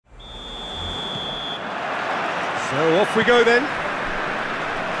So off we go then.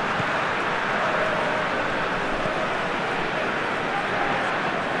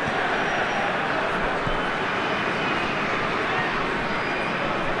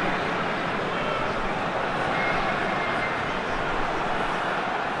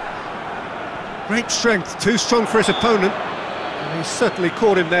 Great strength, too strong for his opponent. And he's certainly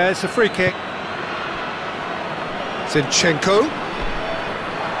caught him there. It's a free kick. Zinchenko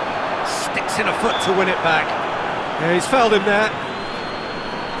sticks in a foot to win it back. Yeah, he's fouled him there.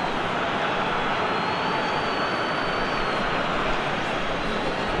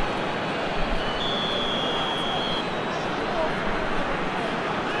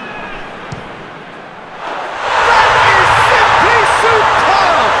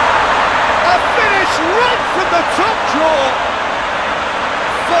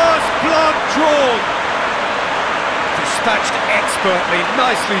 Dispatched expertly,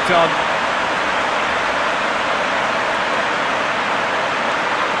 nicely done.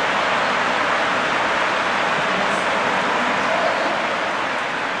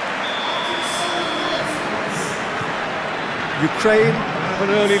 Ukraine have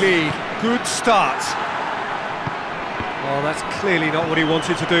an early lead. Good start. Oh, that's clearly not what he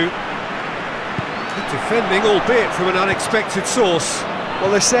wanted to do. Good defending, albeit from an unexpected source.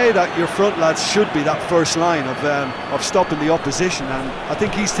 Well, they say that your front lads should be that first line of stopping the opposition, and I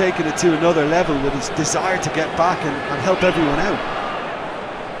think he's taken it to another level with his desire to get back and help everyone out.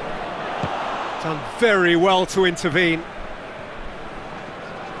 Done very well to intervene.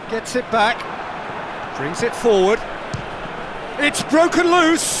 Gets it back, brings it forward. It's broken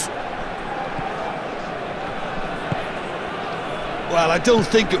loose. Well, I don't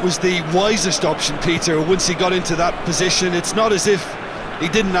think it was the wisest option, Peter, once he got into that position. It's not as if he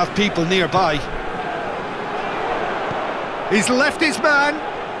didn't have people nearby. He's left his man.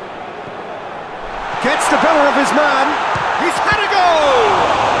 Gets the better of his man. He's had a go!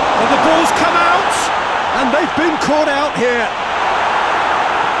 And the ball's come out, and they've been caught out here.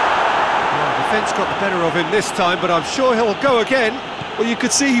 Well, the defence got the better of him this time, but I'm sure he'll go again. Well, you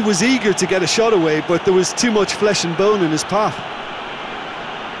could see he was eager to get a shot away, but there was too much flesh and bone in his path.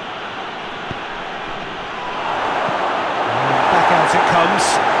 As it comes.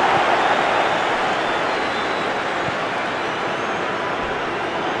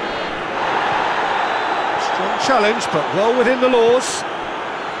 Strong challenge, but well within the laws.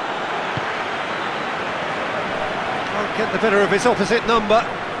 Can't get the better of his opposite number.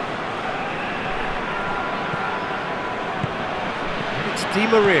 It's Di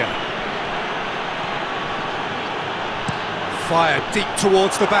Maria. Fired deep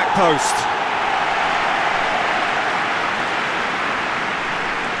towards the back post.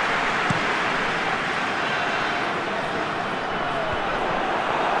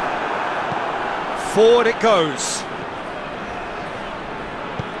 Forward it goes.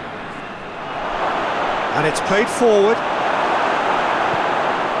 And it's played forward.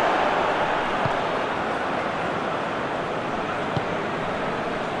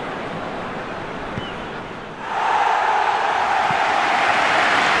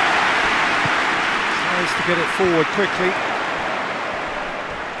 Tries to get it forward quickly.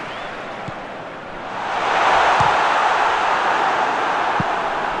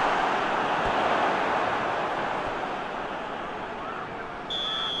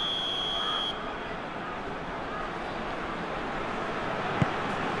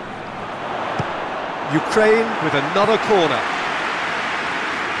 Ukraine with another corner.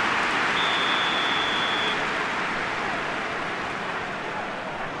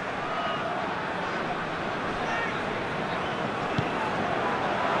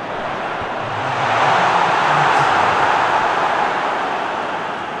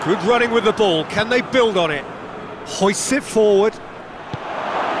 Good running with the ball. Can they build on it? Hoists it forward.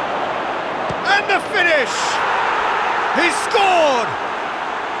 And the finish! He's scored!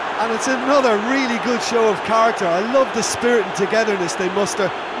 And it's another really good show of character. I love the spirit and togetherness they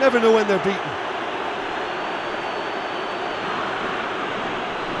muster. Never know when they're beaten.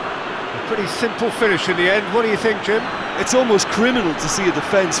 A pretty simple finish in the end. What do you think, Jim? It's almost criminal to see a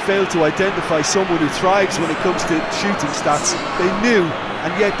defence fail to identify someone who thrives when it comes to shooting stats. They knew,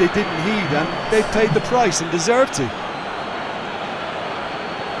 and yet they didn't heed, and they've paid the price and deserve to.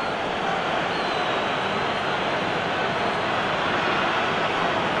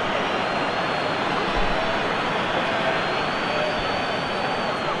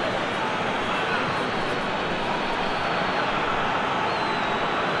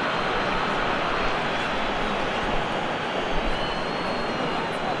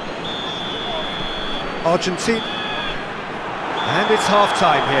 Argentina, and it's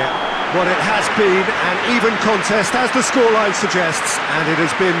half-time here. Well, it has been an even contest, as the scoreline suggests, and it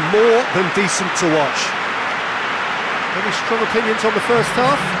has been more than decent to watch. Any strong opinions on the first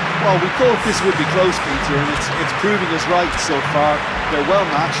half? Well, we thought this would be close, Peter, and it's proving us right so far. They're well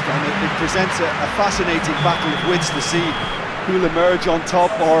matched, and it presents a fascinating battle of wits to see who'll emerge on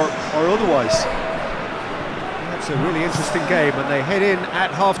top or otherwise. That's a really interesting game, and they head in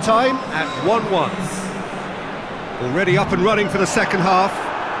at half-time at 1-1. Already up and running for the second half.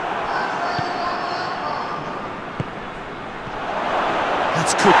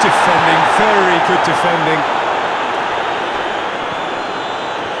 That's good defending, very good defending.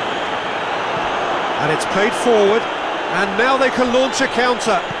 And it's played forward, and now they can launch a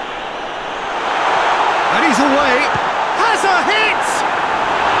counter. And he's away, has a hit!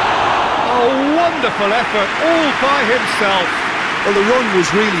 A wonderful effort, all by himself. Well, the run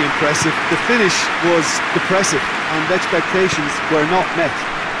was really impressive, the finish was depressive, and expectations were not met.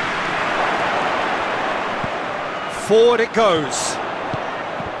 Forward it goes.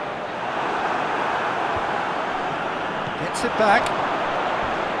 Gets it back.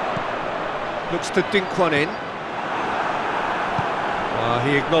 Looks to dink one in.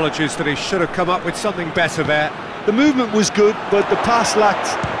 He acknowledges that he should have come up with something better there. The movement was good, but the pass lacked...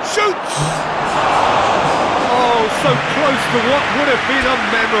 Shoots! Oh, so close to what would have been a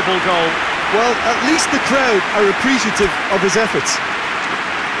memorable goal. Well, at least the crowd are appreciative of his efforts.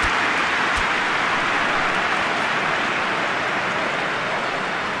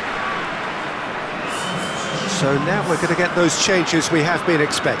 So now we're going to get those changes we have been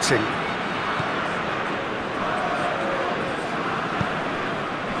expecting.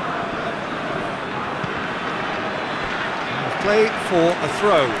 Play for a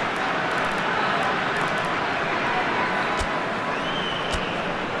throw.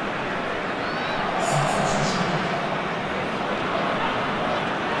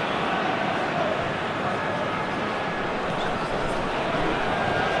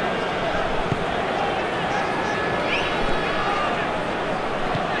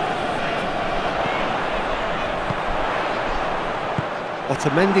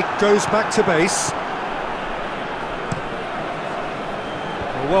 Otamendi goes back to base.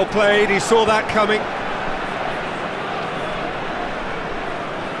 Well played, he saw that coming.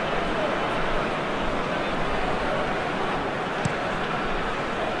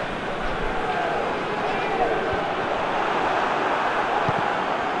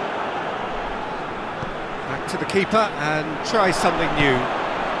 Back to the keeper and tries something new.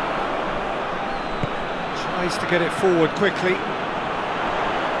 Tries to get it forward quickly.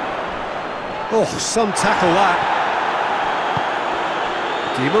 Oh, some tackle that.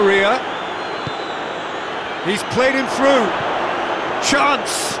 Di Maria, he's played him through,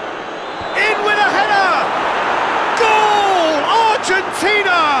 chance, in with a header, goal,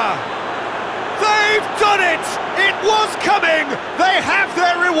 Argentina, they've done it, it was coming, they have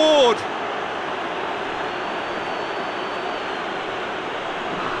their reward.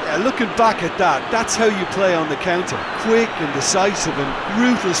 Yeah, looking back at that, that's how you play on the counter, quick and decisive and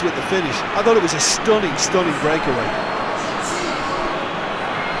ruthless with the finish. I thought it was a stunning, stunning breakaway.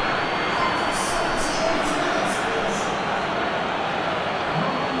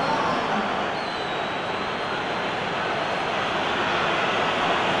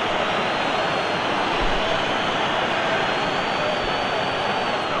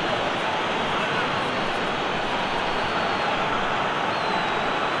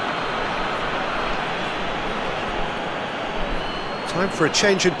 Time for a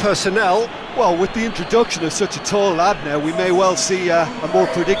change in personnel. Well, with the introduction of such a tall lad now, we may well see a more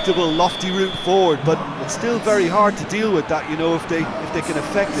predictable, lofty route forward, but it's still very hard to deal with that, you know, if they can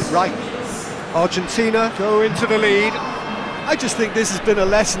affect it right. Argentina go into the lead. I just think this has been a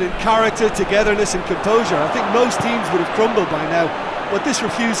lesson in character, togetherness and composure. I think most teams would have crumbled by now, but this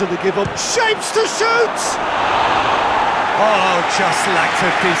refusal to give up... Shapes to shoot! Oh, just lacked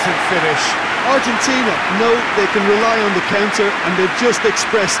a decent finish. Argentina know they can rely on the counter, and they've just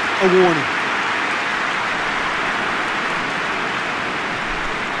expressed a warning.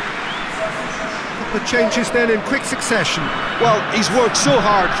 The changes then in quick succession. Well, he's worked so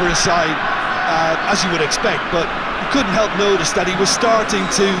hard for his side, as you would expect, but you couldn't help notice that he was starting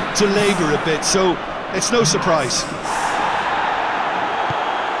to labour a bit, so it's no surprise.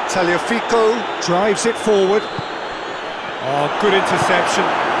 Tagliafico drives it forward. Oh, good interception.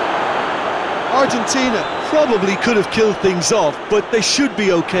 Argentina probably could have killed things off, but they should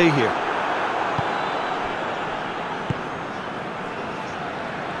be okay here.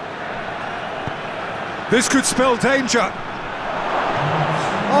 This could spell danger.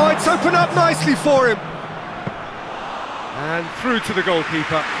 Oh, it's opened up nicely for him. And through to the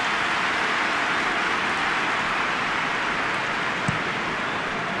goalkeeper.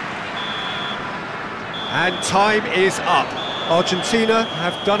 And time is up. Argentina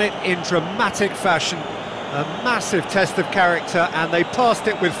have done it in dramatic fashion. A massive test of character, and they passed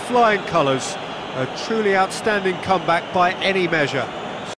it with flying colours. A truly outstanding comeback by any measure.